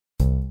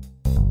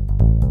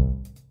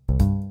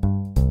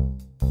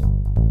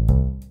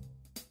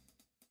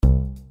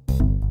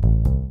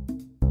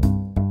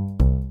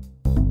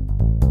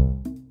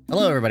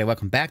Hello everybody,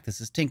 welcome back.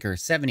 This is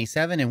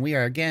Tinker77 and we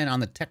are again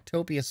on the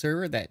TekTopia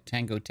server that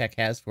Tango Tech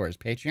has for his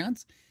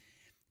Patreons.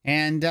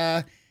 And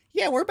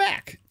yeah, we're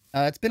back.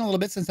 It's been a little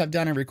bit since I've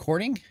done a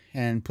recording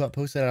and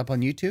posted it up on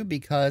YouTube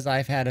because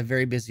I've had a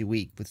very busy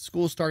week with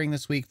school starting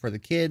this week for the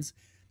kids.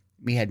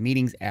 We had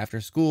meetings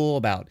after school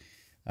about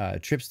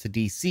trips to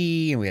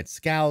DC, and we had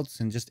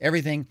scouts and just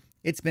everything.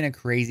 It's been a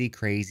crazy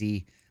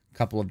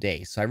couple of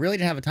days. So I really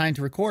didn't have a time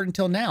to record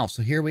until now.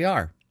 So here we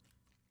are.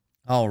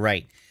 All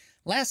right.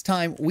 Last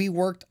time we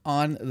worked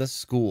on the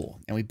school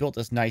and we built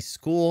this nice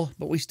school,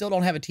 but we still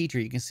don't have a teacher.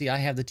 You can see I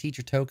have the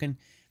teacher token.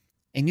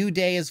 A new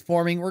day is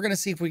forming. We're going to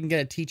see if we can get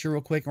a teacher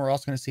real quick. And we're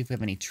also going to see if we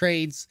have any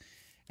trades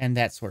and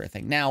that sort of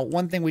thing. Now,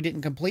 one thing we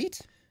didn't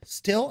complete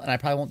still, and I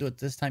probably won't do it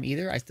this time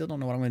either. I still don't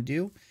know what I'm going to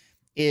do,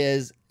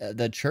 is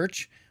the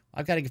church.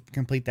 I've got to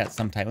complete that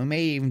sometime. We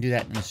may even do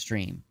that in the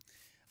stream.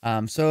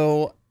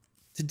 So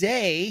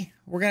today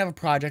we're going to have a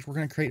project we're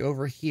going to create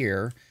over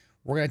here.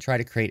 We're going to try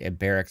to create a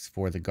barracks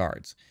for the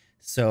guards.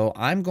 So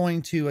I'm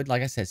going to,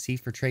 like I said, see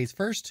for trades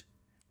first.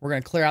 We're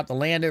going to clear out the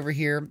land over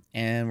here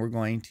and we're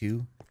going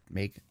to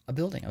make a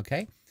building.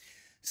 Okay.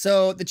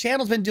 So the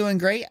channel's been doing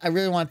great. I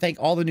really want to thank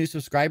all the new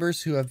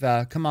subscribers who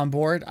have come on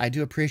board. I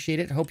do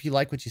appreciate it. Hope you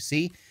like what you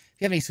see. If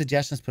you have any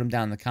suggestions, put them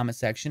down in the comment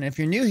section. And if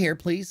you're new here,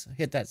 please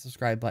hit that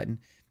subscribe button.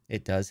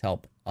 It does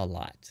help a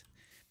lot.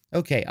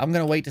 Okay. I'm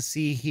going to wait to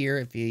see here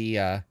if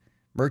the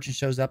merchant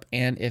shows up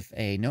and if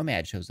a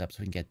nomad shows up so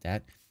we can get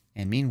that.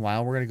 And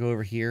meanwhile, we're going to go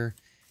over here.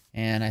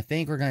 And I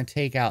think we're going to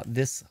take out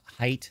this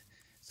height.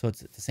 So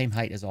it's the same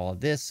height as all of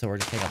this. So we're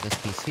going to take out this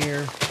piece here.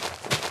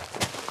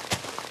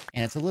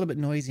 And it's a little bit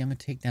noisy. I'm going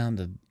to take down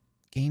the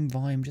game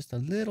volume just a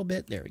little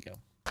bit. There we go.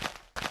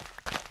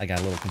 I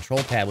got a little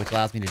control pad, which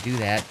allows me to do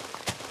that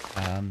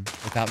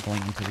without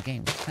going into the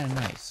game, which is kind of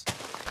nice.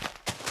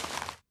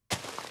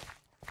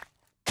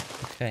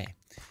 Okay.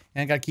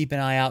 And I got to keep an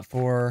eye out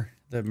for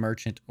the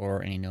merchant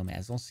or any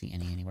nomads. Don't see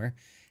any anywhere.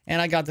 And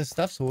I got this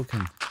stuff, so we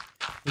can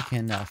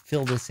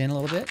fill this in a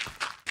little bit.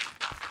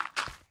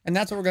 And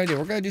that's what we're going to do.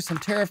 We're going to do some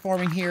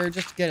terraforming here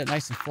just to get it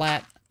nice and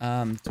flat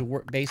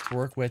base to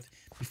work with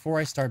before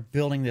I start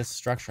building this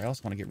structure. I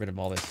also want to get rid of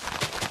all this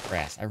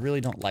grass. I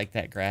really don't like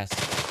that grass.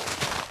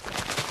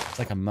 It's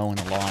like I'm mowing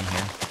the lawn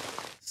here.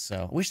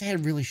 So I wish I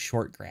had really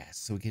short grass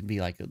so it could be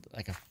it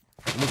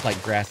looks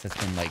like grass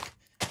that's been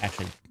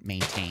actually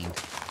maintained.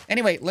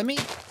 Anyway, let me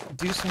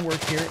do some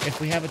work here. If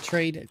we have a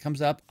trade that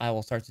comes up, I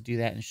will start to do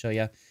that and show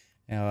you.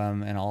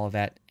 And all of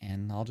that,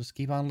 and I'll just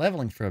keep on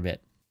leveling for a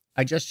bit.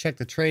 I just checked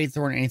the trades.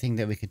 There weren't anything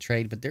that we could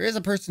trade, but there is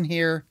a person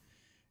here,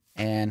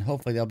 and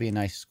hopefully they'll be a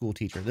nice school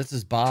teacher. This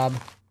is Bob.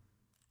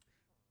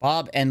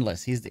 Bob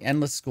Endless. He's the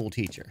Endless school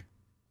teacher.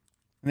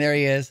 And there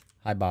he is.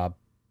 Hi, Bob.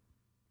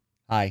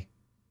 Hi.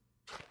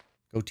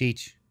 Go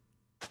teach.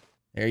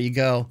 There you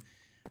go.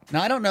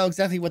 Now, I don't know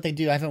exactly what they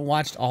do. I haven't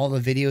watched all the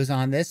videos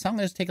on this, so I'm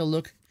going to just take a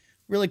look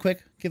really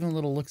quick, give him a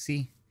little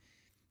look-see.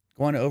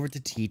 Going over to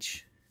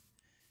teach.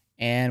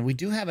 And we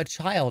do have a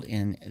child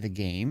in the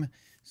game,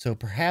 so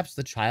perhaps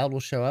the child will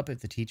show up if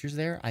the teacher's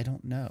there. I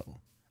don't know.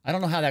 I don't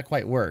know how that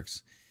quite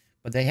works,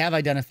 but they have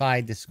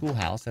identified the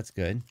schoolhouse. That's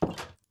good.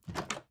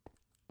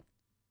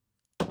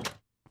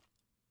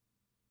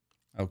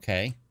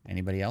 Okay.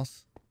 Anybody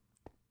else?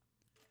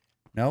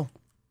 No?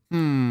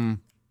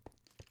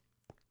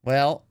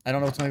 Well, I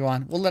don't know what's going to go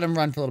on. We'll let him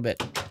run for a little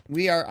bit.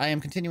 I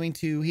am continuing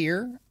to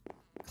here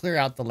clear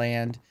out the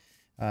land,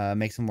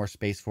 make some more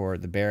space for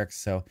the barracks.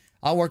 So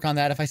I'll work on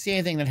that. If I see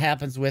anything that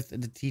happens with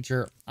the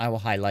teacher, I will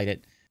highlight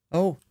it.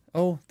 Oh,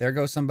 there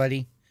goes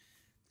somebody.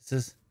 This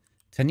is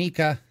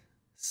Tanika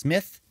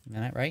Smith. Am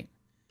I that right?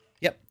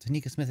 Yep,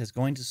 Tanika Smith is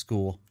going to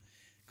school.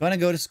 Going to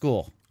go to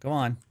school. Go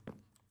on.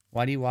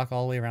 Why do you walk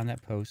all the way around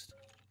that post?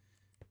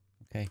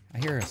 Okay, I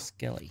hear a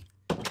skelly.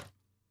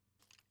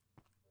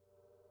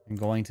 And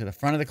going to the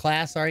front of the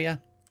class, are you?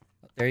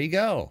 There you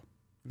go.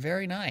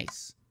 Very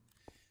nice.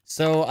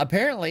 So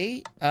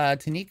apparently,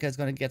 Tanika is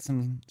going to get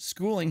some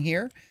schooling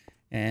here.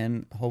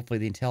 And hopefully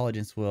the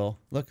intelligence will...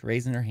 Look,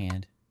 raising her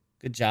hand.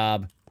 Good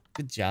job.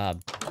 Good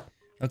job.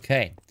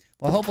 Okay.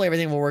 Well, hopefully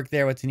everything will work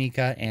there with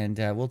Tanika. And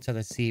we'll try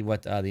to see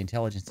what the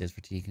intelligence is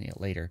for Tanika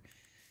later.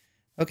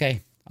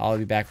 Okay. I'll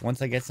be back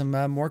once I get some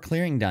more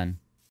clearing done.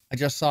 I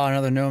just saw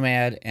another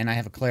nomad, and I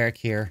have a cleric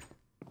here.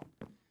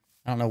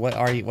 I don't know, what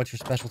are you? What's your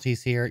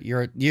specialties here?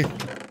 You're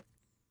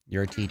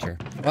a teacher.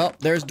 Well,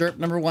 there's derp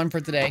number 1 for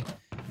today.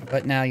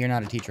 But now you're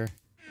not a teacher.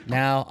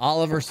 Now,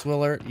 Oliver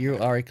Swiller, you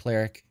are a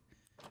cleric.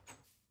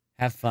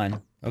 Have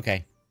fun.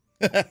 Okay.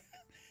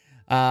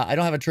 I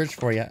don't have a church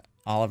for you,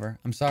 Oliver.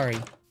 I'm sorry.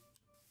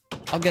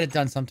 I'll get it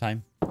done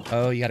sometime.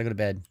 Oh, you gotta go to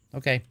bed.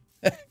 Okay.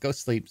 Go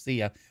sleep. See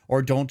ya.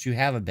 Or don't you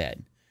have a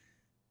bed?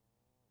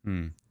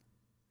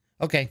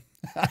 Okay.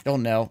 I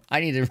don't know.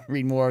 I need to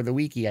read more of the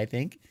wiki, I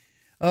think.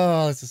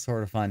 Oh, this is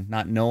sort of fun.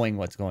 Not knowing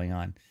what's going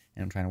on.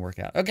 And I'm trying to work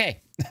out.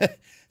 Okay.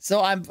 So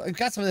I've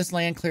got some of this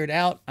land cleared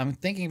out. I'm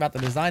thinking about the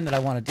design that I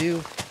want to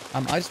do.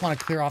 I just want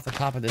to clear off the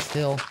top of this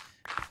hill.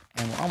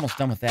 And we're almost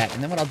done with that.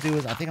 And then what I'll do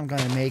is I think I'm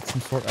going to make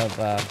some sort of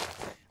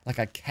like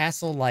a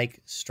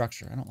castle-like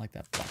structure. I don't like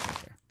that block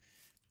right there.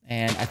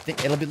 And I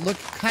think it'll look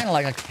kind of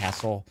like a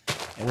castle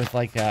with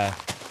like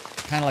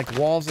kind of like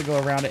walls that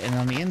go around it. And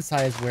on the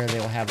inside is where they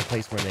will have a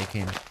place where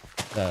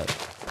the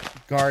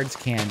guards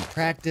can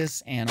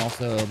practice, and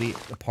also it'll be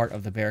a part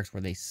of the barracks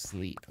where they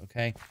sleep,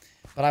 okay?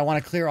 But I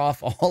want to clear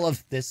off all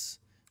of this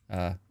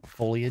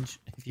foliage,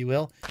 if you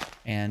will,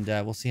 and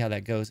we'll see how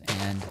that goes,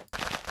 and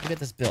we'll get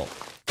this built.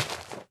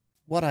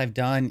 What I've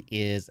done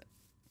is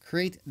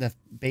create the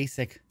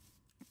basic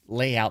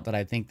layout that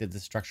I think that the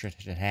structure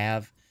should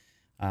have.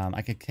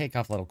 I could take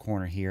off a little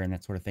corner here and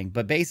that sort of thing,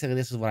 but basically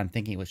this is what I'm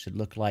thinking it should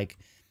look like.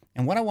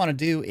 And what I want to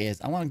do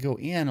is I want to go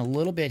in a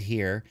little bit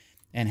here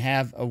and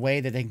have a way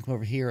that they can come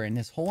over here, and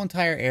this whole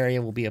entire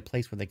area will be a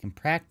place where they can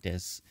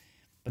practice.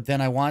 But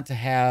then I want to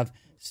have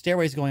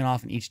stairways going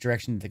off in each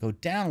direction that go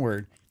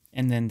downward,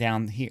 and then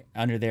down here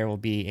under there will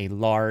be a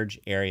large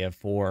area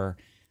for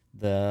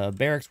the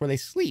barracks where they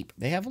sleep.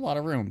 They have a lot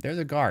of room. They're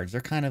the guards.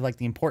 They're kind of like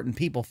the important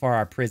people for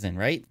our prison,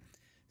 right?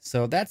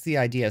 So that's the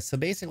idea. So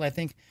basically I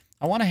think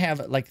I want to have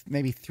like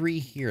maybe 3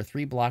 here,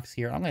 3 blocks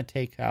here. I'm going to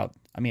take out,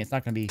 I mean, it's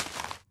not going to be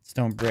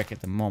stone brick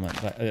at the moment,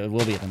 but it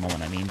will be at the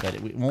moment, I mean, but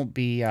it won't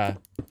be,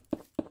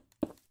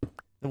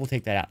 we'll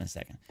take that out in a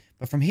second.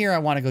 But from here, I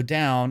want to go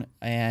down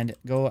and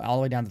go all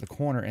the way down to the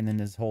corner and then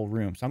this whole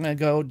room. So I'm going to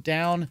go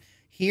down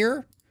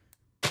here,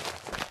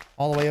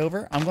 all the way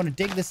over. I'm going to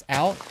dig this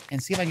out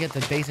and see if I can get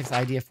the basics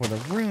idea for the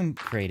room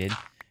created.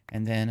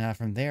 And then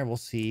from there, we'll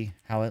see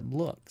how it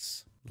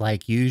looks.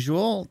 Like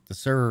usual, the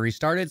server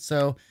restarted.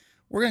 So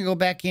we're going to go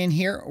back in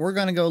here. We're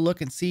going to go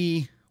look and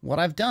see what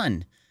I've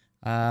done.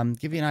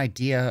 Give you an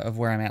idea of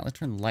where I'm at. Let's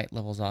turn the light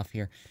levels off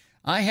here.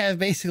 I have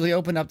basically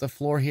opened up the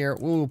floor here.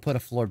 We'll put a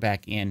floor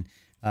back in.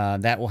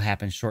 That will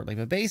happen shortly.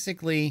 But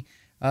basically,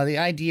 the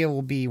idea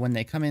will be when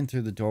they come in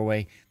through the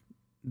doorway,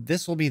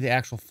 this will be the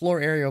actual floor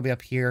area will be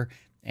up here,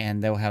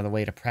 and they'll have the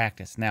way to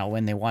practice. Now,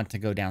 when they want to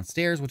go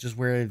downstairs, which is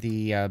where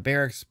the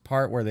barracks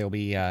part, where they'll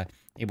be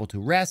able to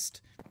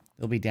rest,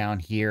 they'll be down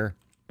here.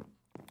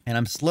 And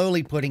I'm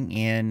slowly putting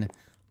in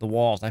the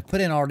walls. I've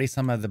put in already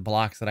some of the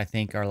blocks that I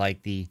think are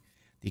like the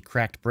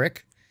cracked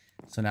brick.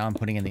 So now I'm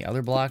putting in the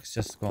other blocks,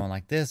 just going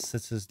like this.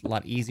 This is a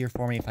lot easier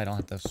for me if I don't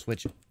have to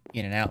switch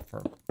in and out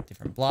for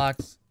different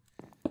blocks.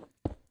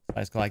 So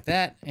I just go like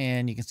that,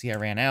 and you can see I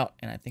ran out,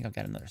 and I think I've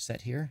got another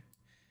set here.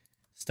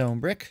 Stone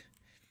brick.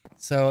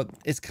 So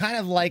it's kind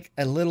of like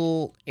a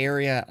little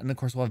area, and of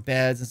course we'll have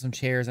beds and some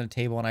chairs and a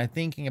table, and I'm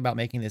thinking about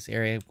making this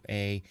area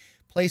a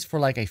place for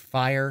like a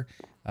fire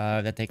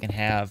that they can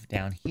have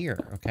down here,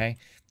 okay?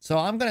 So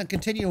I'm going to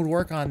continue to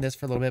work on this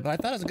for a little bit, but I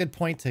thought it was a good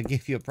point to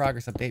give you a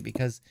progress update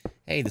because,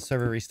 hey, the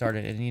server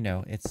restarted and, you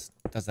know, it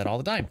does that all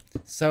the time.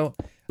 So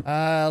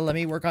let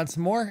me work on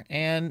some more,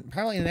 and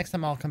probably the next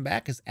time I'll come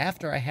back is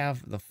after I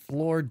have the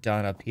floor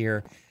done up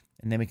here,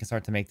 and then we can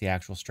start to make the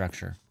actual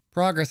structure.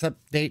 Progress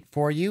update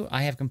for you.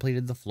 I have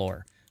completed the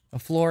floor. The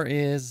floor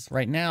is,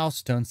 right now,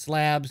 stone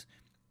slabs.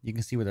 You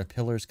can see where the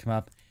pillars come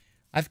up.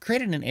 I've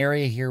created an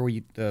area here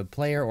where the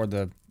player or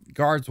the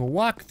guards will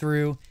walk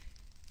through,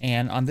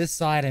 and on this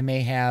side, I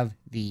may have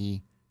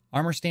the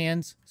armor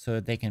stands so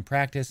that they can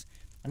practice.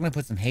 I'm going to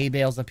put some hay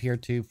bales up here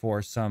too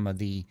for some of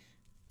the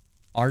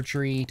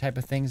archery type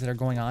of things that are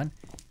going on.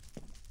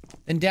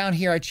 Then down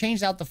here, I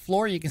changed out the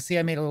floor. You can see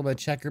I made a little bit of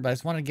checker, but I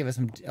just want to give it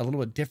a little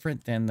bit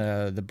different than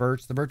the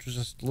birch. The birch was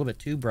just a little bit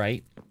too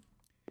bright.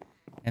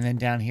 And then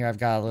down here, I've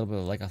got a little bit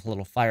of like a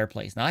little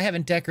fireplace. Now, I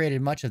haven't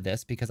decorated much of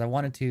this because I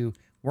wanted to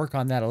work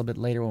on that a little bit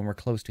later when we're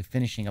close to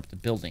finishing up the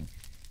building.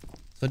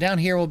 So down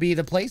here will be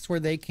the place where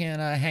they can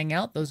hang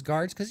out, those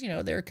guards, because, you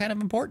know, they're kind of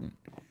important.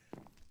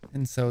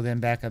 And so then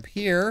back up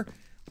here,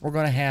 we're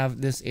going to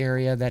have this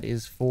area that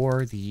is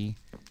for the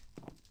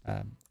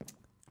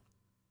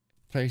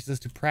places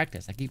to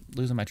practice. I keep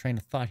losing my train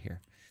of thought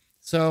here.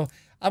 So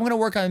I'm going to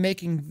work on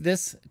making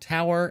this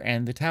tower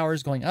and the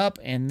towers going up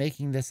and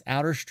making this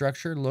outer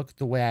structure look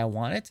the way I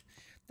want it.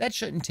 That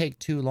shouldn't take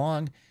too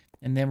long.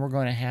 And then we're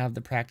going to have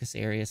the practice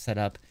area set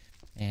up,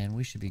 and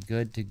we should be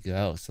good to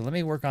go. So let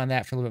me work on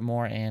that for a little bit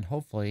more, and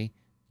hopefully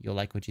you'll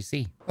like what you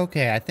see.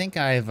 Okay, I think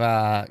I've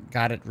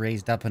got it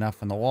raised up enough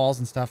from the walls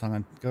and stuff. I'm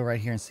going to go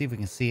right here and see if we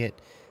can see it.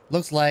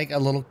 Looks like a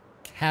little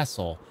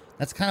castle.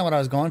 That's kind of what I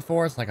was going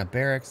for. It's like a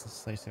barracks. Let's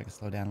see if I can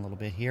slow down a little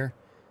bit here.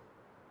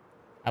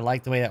 I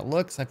like the way that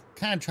looks. I've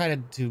kind of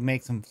tried to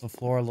make the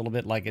floor a little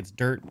bit like it's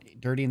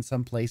dirty in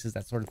some places,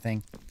 that sort of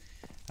thing.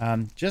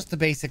 Just the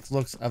basics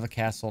looks of a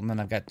castle, and then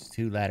I've got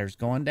 2 ladders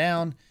going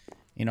down.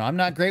 You know, I'm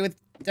not great with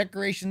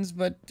decorations,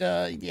 but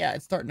yeah,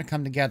 it's starting to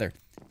come together.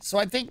 So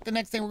I think the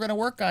next thing we're going to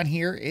work on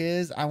here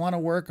is I want to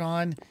work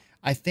on,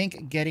 I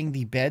think, getting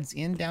the beds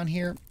in down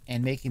here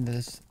and making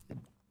this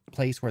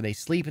place where they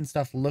sleep and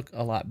stuff look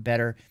a lot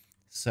better.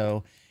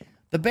 So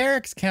the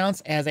barracks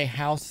counts as a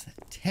house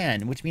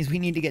 10, which means we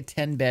need to get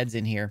 10 beds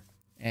in here.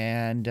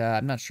 And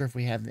I'm not sure if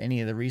we have any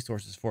of the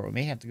resources for it. We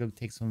may have to go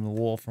take some of the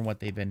wool from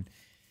what they've been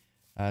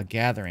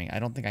gathering. I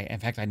don't think in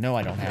fact, I know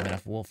I don't have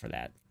enough wool for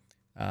that.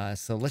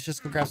 So let's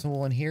just go grab some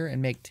wool in here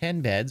and make 10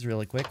 beds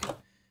really quick.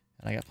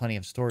 And I got plenty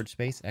of storage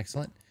space.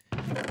 Excellent.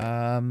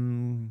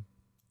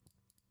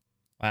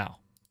 Wow.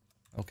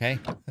 Okay.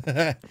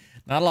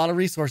 Not a lot of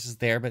resources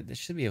there, but it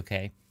should be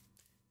okay.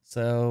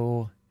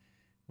 So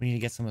we need to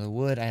get some of the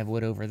wood. I have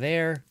wood over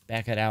there.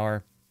 Back at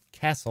our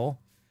castle,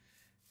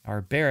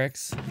 our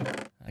barracks.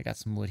 I got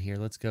some wood here.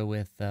 Let's go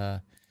with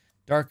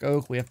dark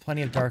oak. We have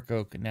plenty of dark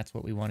oak, and that's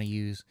what we want to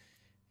use.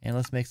 And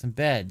let's make some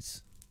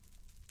beds.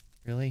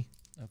 Really?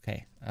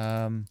 Okay.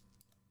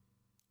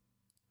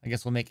 I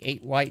guess we'll make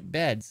 8 white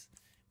beds.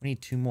 We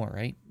need 2 more,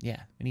 right?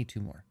 Yeah, we need 2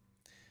 more.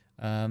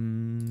 We'll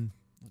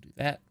do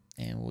that,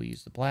 and we'll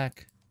use the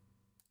black.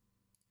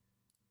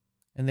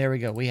 And there we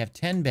go. We have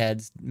 10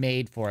 beds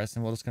made for us,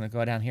 and we're just going to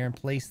go down here and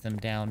place them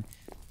down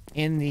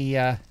in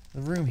the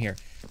room here.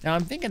 Now,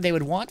 I'm thinking they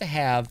would want to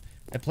have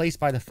a place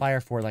by the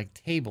fire for, like,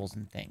 tables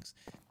and things.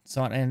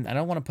 So, and I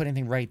don't want to put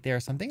anything right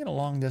there, so I'm thinking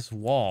along this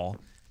wall,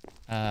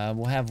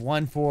 we'll have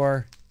one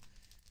for,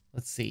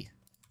 let's see,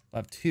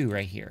 we'll have 2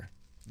 right here.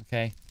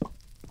 Okay.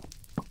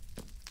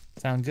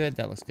 Sound good?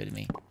 That looks good to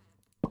me.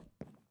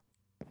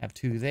 Have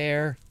 2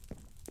 there.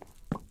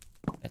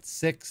 That's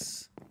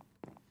 6.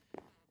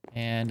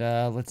 And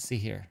let's see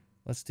here.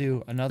 Let's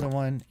do another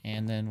one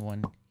and then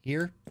one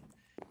here.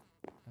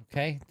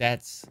 Okay,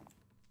 that's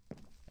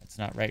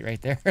not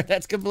right there.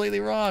 That's completely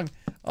wrong.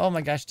 Oh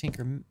my gosh,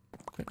 Tinker,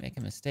 quit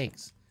making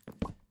mistakes.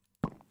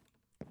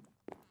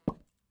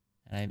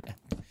 And I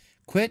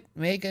quit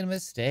making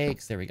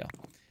mistakes. There we go.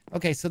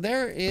 Okay, so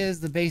there is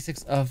the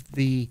basics of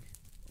the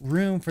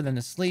room for them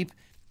to sleep,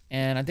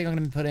 and I think I'm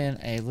going to put in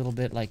a little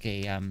bit like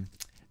a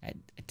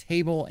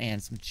table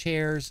and some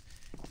chairs,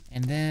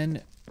 and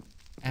then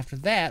after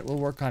that we'll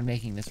work on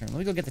making this room. Let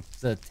me go get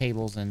the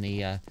tables and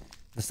the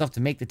stuff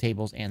to make the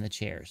tables and the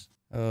chairs.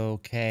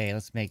 Okay,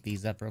 let's make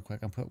these up real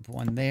quick. I'll put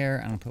one there.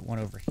 I'm gonna put one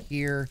over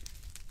here.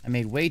 I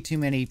made way too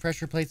many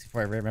pressure plates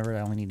before I remembered I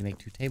only need to make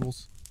 2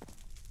 tables.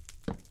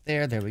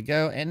 There we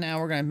go. And now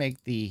we're gonna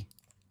make the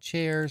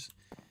chairs.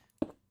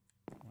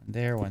 One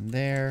there, one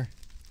there.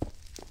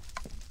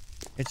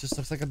 It just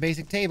looks like a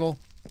basic table.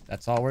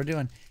 That's all we're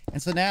doing.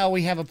 And so now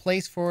we have a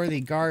place for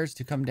the guards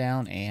to come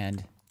down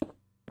and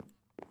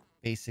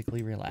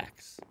basically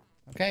relax.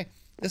 Okay,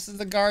 this is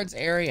the guards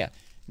area.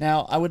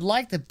 Now I would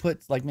like to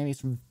put like maybe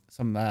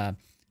some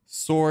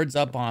swords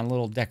up on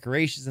little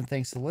decorations and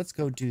things. So let's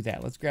go do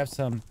that. Let's grab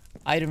some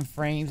item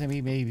frames,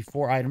 maybe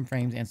 4 item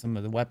frames and some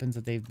of the weapons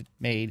that they've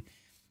made.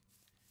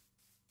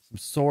 Some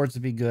swords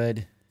would be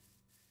good.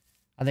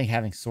 I think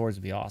having swords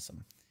would be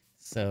awesome.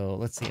 So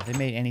let's see if they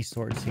made any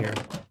swords here.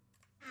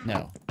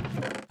 No.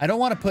 I don't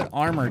want to put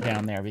armor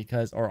down there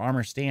or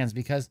armor stands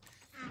because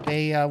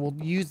they will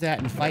use that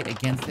and fight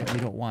against it. We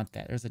don't want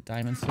that. There's a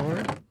diamond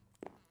sword.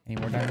 Any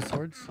more diamond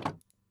swords?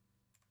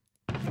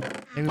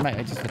 Maybe we might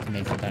just have to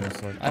make some diamond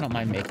sword. I don't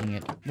mind making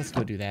it. Let's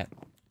go do that.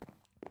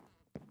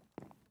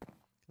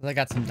 I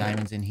got some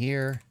diamonds in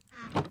here.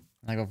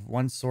 I got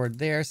 1 sword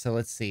there. So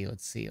let's see.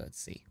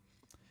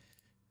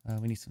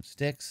 We need some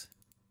sticks.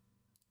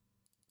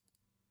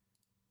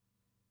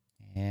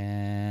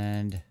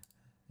 And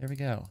there we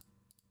go.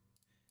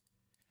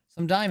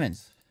 Some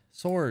diamonds,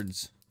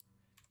 swords.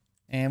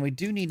 And we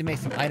do need to make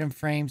some item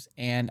frames,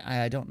 and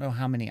I don't know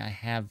how many I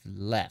have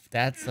left.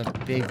 That's a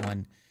big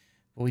one.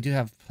 But we do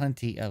have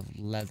plenty of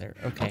leather.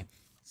 Okay,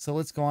 so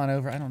let's go on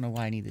over. I don't know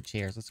why I need the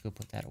chairs. Let's go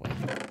put that away.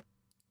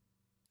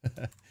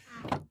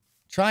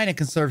 Trying to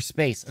conserve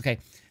space. Okay,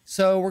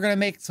 so we're going to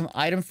make some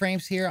item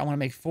frames here. I want to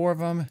make 4 of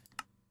them.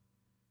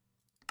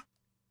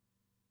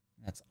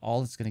 That's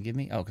all it's going to give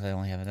me. Oh, because I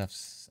only have enough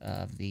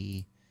of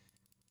the,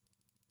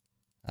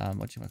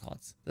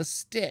 whatchamacallits? The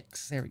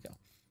sticks. There we go.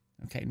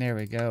 Okay, there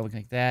we go. We can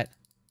make that.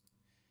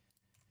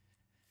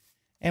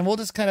 And we'll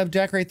just kind of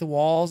decorate the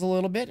walls a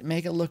little bit,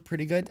 make it look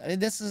pretty good.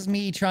 This is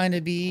me trying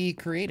to be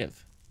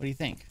creative. What do you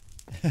think?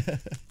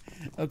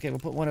 Okay, we'll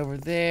put one over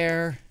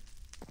there.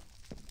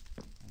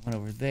 One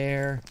over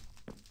there.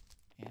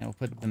 And we'll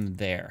put them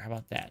there. How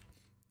about that?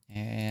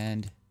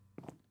 And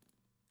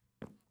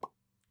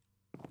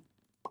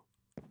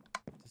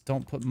just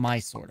don't put my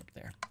sword up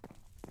there.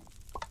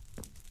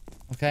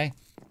 Okay?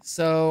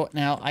 So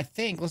now I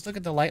think, let's look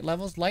at the light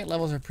levels. Light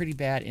levels are pretty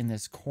bad in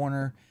this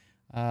corner.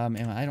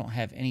 And I don't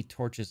have any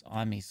torches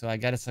on me. So I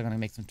guess I'm going to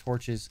make some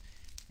torches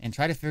and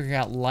try to figure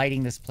out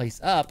lighting this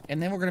place up.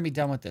 And then we're going to be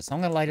done with this. So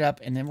I'm going to light it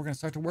up and then we're going to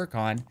start to work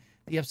on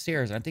the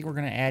upstairs. I think we're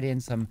going to add in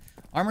some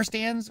armor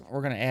stands.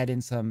 We're going to add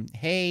in some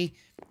hay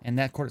and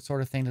that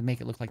sort of thing to make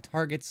it look like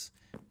targets.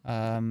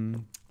 Yeah,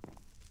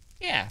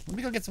 let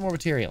me go get some more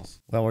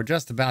materials. Well, we're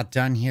just about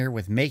done here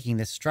with making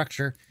this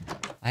structure.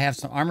 I have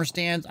some armor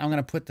stands. I'm going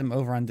to put them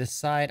over on this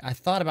side. I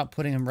thought about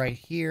putting them right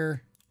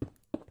here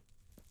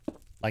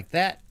like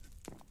that.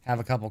 Have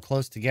a couple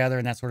close together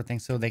and that sort of thing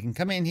so they can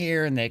come in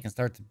here and they can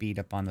start to beat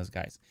up on those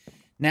guys.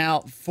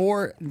 Now,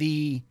 for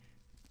the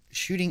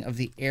shooting of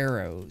the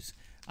arrows,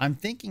 I'm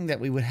thinking that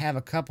we would have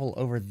a couple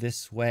over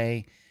this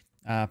way,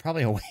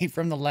 probably away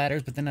from the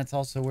ladders, but then that's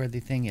also where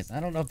the thing is. I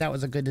don't know if that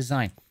was a good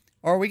design.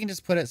 Or we can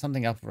just put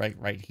something up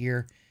right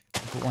here.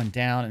 Put one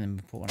down and then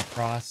put one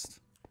across.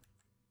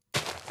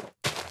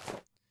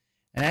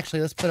 And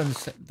actually, let's put them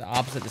the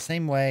opposite, the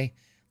same way,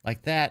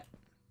 like that.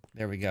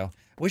 There we go.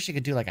 I wish you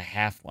could do like a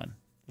half one.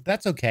 But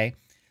that's okay.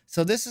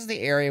 So this is the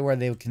area where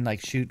they can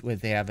like shoot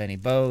if they have any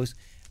bows.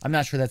 I'm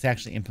not sure that's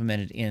actually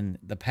implemented in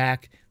the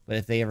pack, but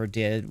if they ever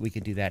did, we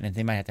could do that. And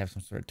they might have to have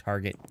some sort of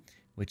target,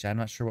 which I'm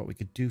not sure what we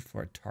could do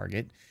for a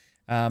target.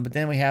 But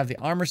then we have the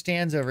armor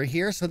stands over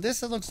here. So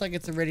this looks like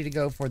it's ready to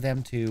go for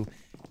them to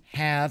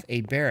have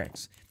a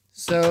barracks.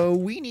 So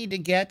we need to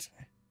get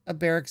a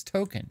barracks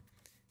token.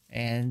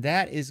 And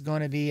that is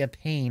going to be a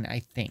pain, I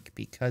think,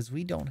 because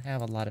we don't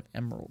have a lot of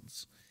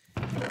emeralds.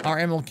 Our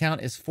emerald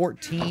count is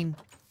 14.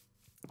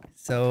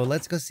 So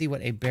let's go see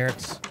what a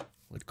barracks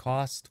would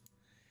cost.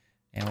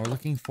 And we're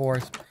looking for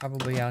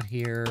probably out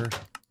here.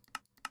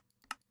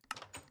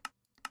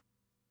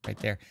 Right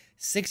there.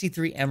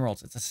 63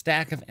 emeralds. It's a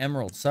stack of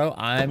emeralds. So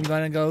I'm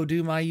going to go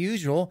do my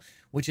usual,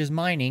 which is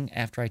mining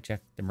after I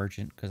check the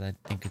merchant because I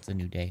think it's a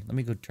new day. Let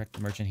me go check the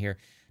merchant here.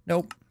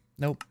 Nope.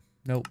 Nope.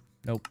 Nope.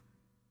 Nope.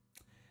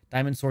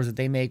 Diamond swords that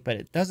they make, but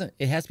it doesn't.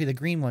 It has to be the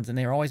green ones, and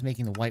they're always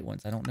making the white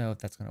ones. I don't know if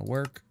that's going to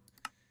work.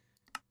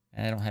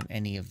 And I don't have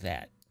any of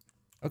that.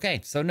 Okay,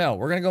 so no,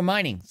 we're going to go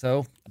mining.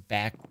 So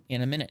back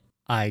in a minute.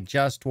 I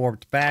just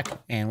warped back,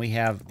 and we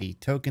have the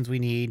tokens we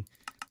need.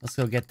 Let's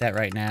go get that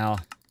right now.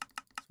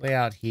 It's way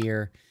out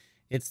here.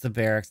 It's the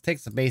barracks.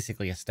 Takes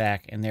basically a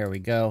stack, and there we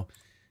go.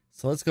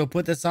 So let's go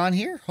put this on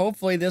here.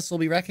 Hopefully this will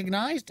be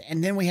recognized,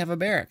 and then we have a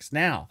barracks.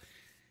 Now,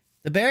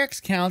 the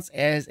barracks counts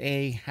as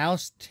a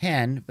house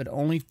 10, but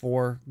only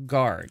for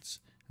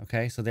guards.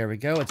 Okay, so there we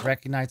go. It's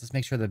recognized. Let's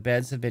make sure the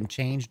beds have been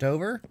changed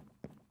over.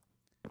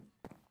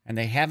 And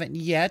they haven't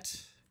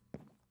yet.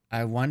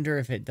 I wonder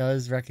if it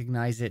does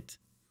recognize it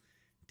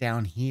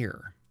down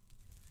here.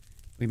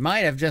 We might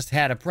have just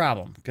had a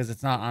problem because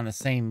it's not on the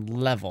same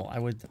level.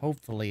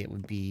 Hopefully it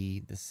would be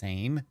the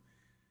same.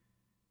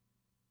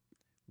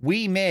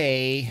 We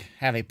may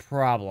have a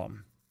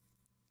problem.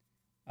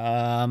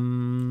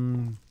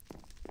 Because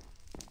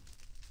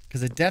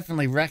it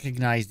definitely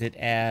recognized it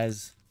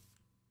as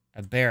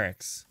a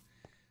barracks.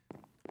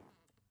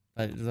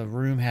 But the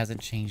room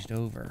hasn't changed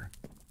over.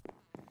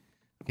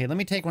 Okay, let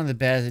me take one of the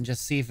beds and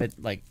just see if it,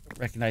 like,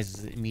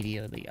 recognizes it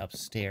immediately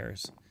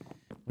upstairs.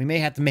 We may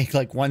have to make,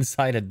 like, one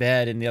side a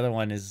bed and the other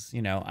one is,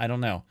 you know, I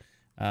don't know.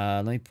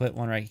 Let me put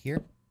one right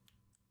here.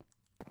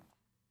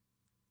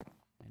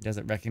 It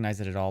doesn't recognize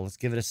it at all. Let's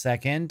give it a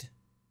second.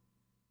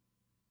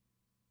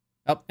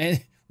 Oh,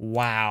 and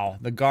wow.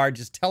 The guard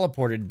just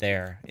teleported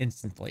there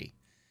instantly.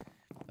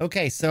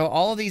 Okay, so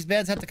all of these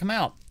beds have to come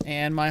out.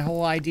 And my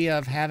whole idea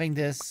of having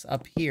this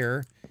up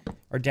here,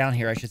 or down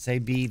here, I should say,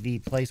 be the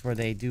place where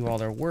they do all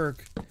their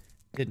work,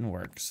 didn't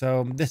work.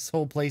 So this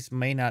whole place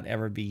may not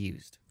ever be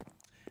used.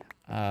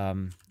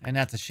 And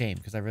that's a shame,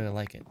 because I really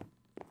like it.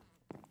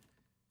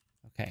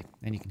 Okay,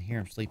 and you can hear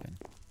him sleeping.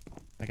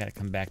 I gotta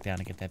come back down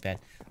and get that bed.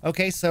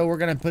 Okay, so we're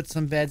gonna put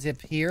some beds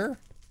up here.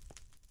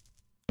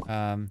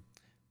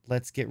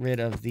 Let's get rid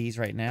of these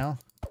right now.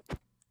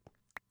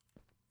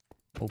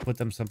 We'll put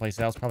them someplace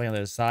else, probably on the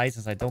other side,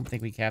 since I don't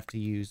think we have to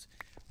use,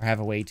 or have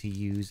a way to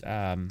use,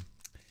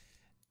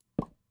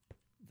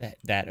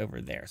 that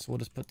over there. So we'll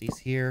just put these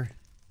here.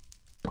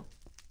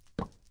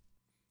 1,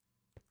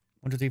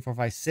 2, 3, 4,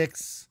 5,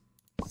 6,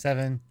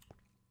 7,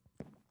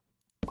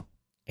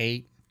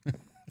 8.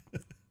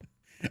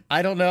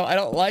 I don't know. I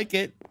don't like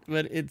it,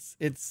 but it's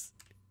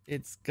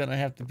gonna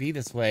have to be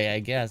this way, I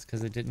guess,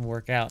 because it didn't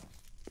work out.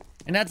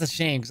 And that's a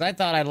shame, because I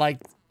thought I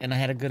liked and I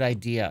had a good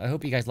idea. I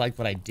hope you guys liked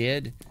what I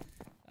did.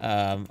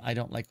 I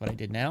don't like what I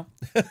did now.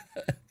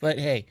 But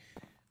hey,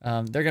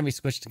 they're gonna be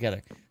squished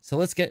together. So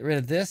let's get rid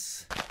of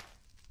this.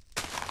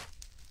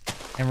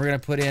 And we're gonna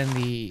put in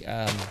the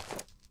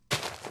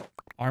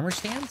armor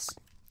stands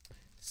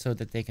so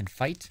that they can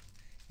fight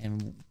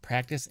and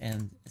practice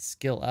and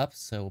skill up.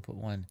 So we'll put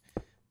one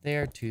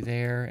there, 2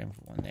 there, and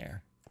one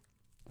there.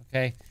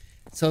 Okay,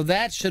 so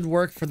that should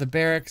work for the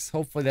barracks.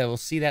 Hopefully they will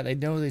see that. They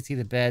know they see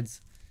the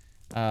beds.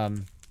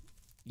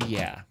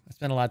 Yeah, I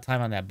spent a lot of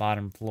time on that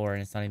bottom floor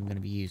and it's not even going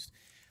to be used.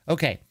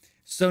 Okay,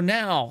 so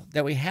now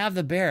that we have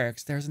the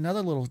barracks, there's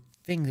another little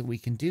thing that we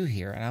can do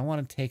here, and I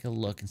want to take a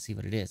look and see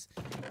what it is.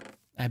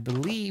 I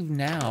believe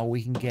now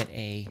we can get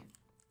a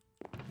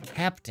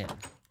captain.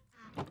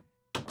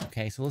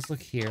 Okay, so let's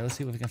look here. Let's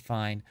see what we can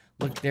find.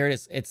 Look, there it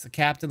is. It's the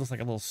captain. Looks like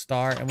a little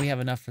star, and we have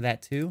enough for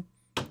that too.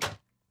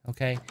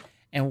 Okay,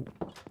 and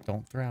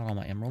don't throw out all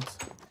my emeralds.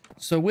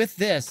 So with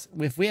this,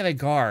 if we have a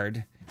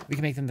guard, we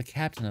can make them the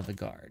captain of the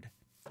guard.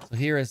 So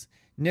here is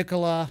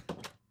Nicola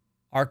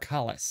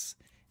Arcalis.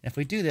 And if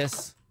we do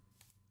this,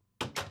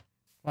 come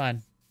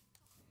on.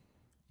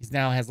 He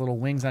now has little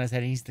wings on his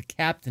head, and he's the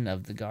captain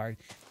of the guard,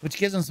 which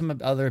gives him some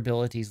other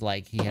abilities,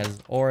 like he has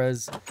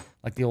auras,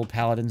 like the old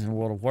paladins in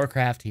World of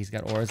Warcraft. He's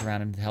got auras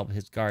around him to help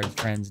his guard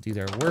friends do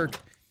their work,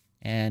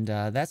 and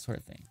that sort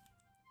of thing.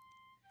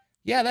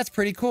 Yeah, that's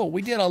pretty cool.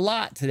 We did a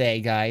lot today,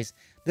 guys.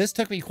 This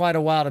took me quite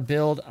a while to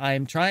build.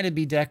 I'm trying to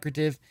be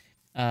decorative,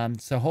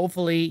 so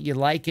hopefully you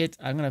like it.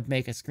 I'm going to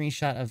make a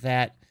screenshot of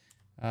that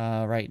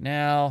right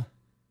now.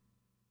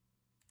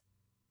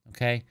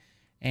 Okay.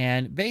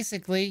 And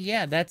basically,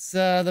 yeah, that's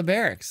the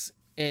barracks.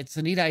 It's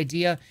a neat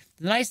idea.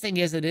 The nice thing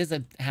is it is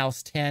a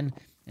house 10,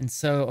 And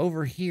so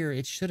over here,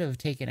 it should have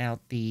taken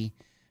out the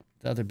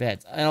other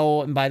beds.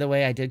 Oh, and by the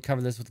way, I did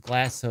cover this with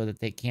glass so that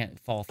they can't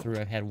fall through.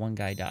 I've had one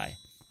guy die.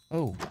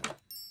 Oh,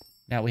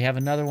 now we have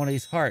another one of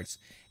these hearts.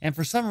 And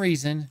for some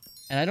reason,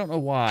 and I don't know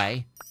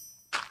why,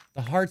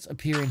 the hearts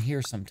appear in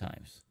here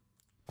sometimes.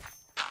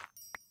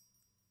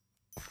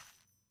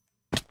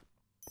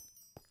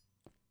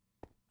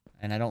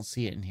 And I don't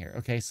see it in here.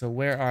 Okay, so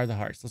where are the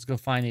hearts? Let's go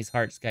find these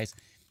hearts, guys.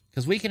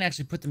 Because we can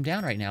actually put them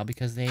down right now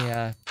because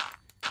they,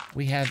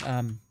 we have,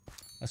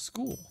 a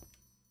school.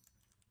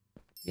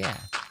 Yeah.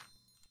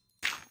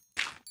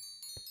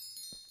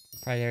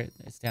 Probably there.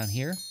 It's down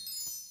here.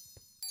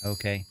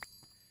 Okay.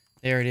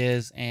 There it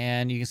is.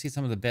 And you can see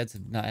some of the beds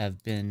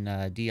have been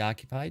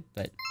deoccupied,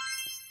 but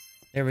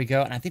there we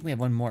go. And I think we have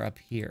one more up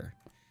here.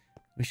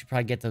 We should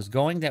probably get those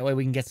going. That way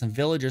we can get some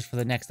villagers for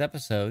the next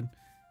episode.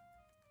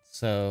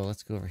 So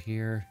let's go over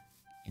here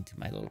into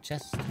my little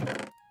chest.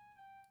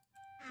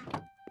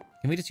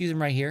 Can we just use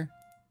them right here?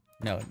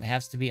 No, it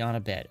has to be on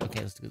a bed.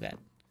 Okay, let's do that.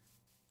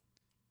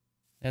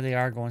 There they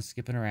are, going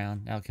skipping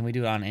around. Now, can we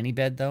do it on any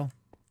bed, though?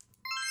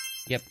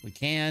 Yep, we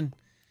can.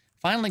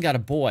 Finally got a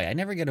boy. I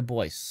never get a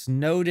boy.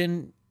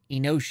 Snowden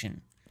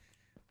Enotion.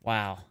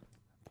 Wow.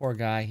 Poor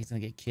guy. He's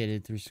going to get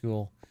kidded through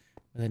school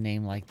with a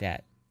name like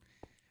that.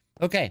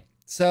 Okay,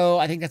 so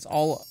I think that's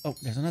all. Oh,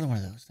 there's another one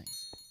of those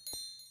things.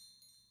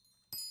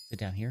 Is it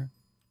down here?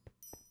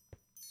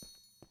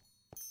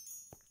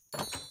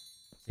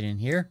 Is it in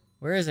here?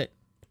 Where is it?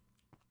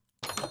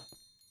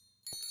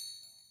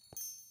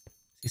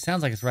 It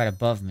sounds like it's right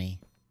above me.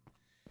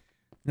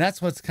 And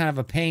that's what's kind of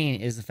a pain,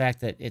 is the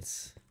fact that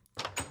it's...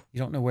 You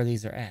don't know where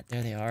these are at.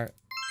 There they are.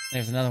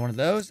 There's another one of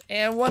those.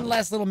 And one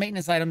last little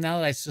maintenance item now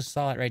that I just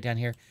saw it right down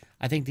here.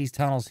 I think these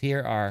tunnels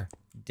here are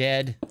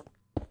dead.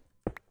 So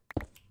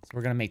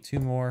we're going to make two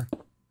more.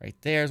 Right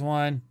there's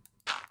one.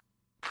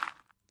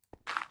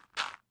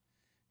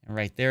 And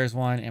right there's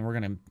one. And we're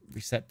going to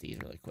reset these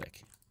really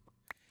quick.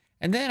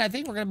 And then I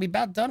think we're going to be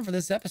about done for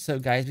this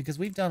episode, guys, because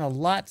we've done a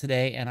lot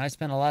today, and I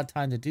spent a lot of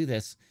time to do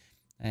this.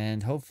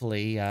 And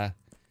hopefully,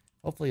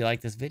 hopefully you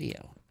like this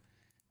video.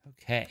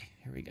 Okay,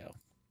 here we go.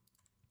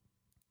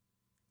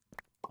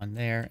 One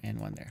there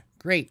and one there.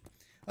 Great.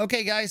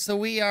 Okay, guys, so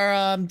we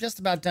are just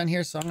about done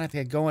here, so I'm going to have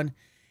to get going.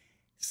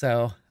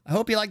 So I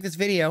hope you liked this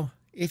video.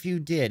 If you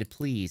did,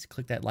 please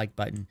click that like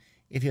button.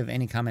 If you have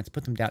any comments,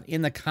 put them down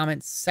in the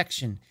comments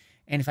section.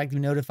 And if I can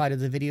be notified of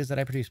the videos that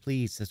I produce,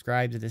 please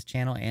subscribe to this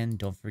channel and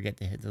don't forget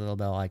to hit the little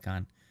bell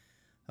icon.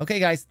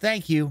 Okay, guys,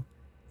 thank you.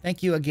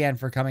 Thank you again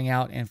for coming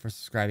out and for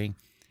subscribing.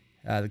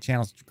 The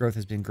channel's growth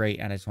has been great,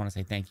 and I just want to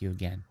say thank you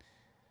again.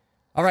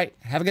 All right,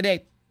 have a good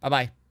day.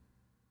 Bye-bye.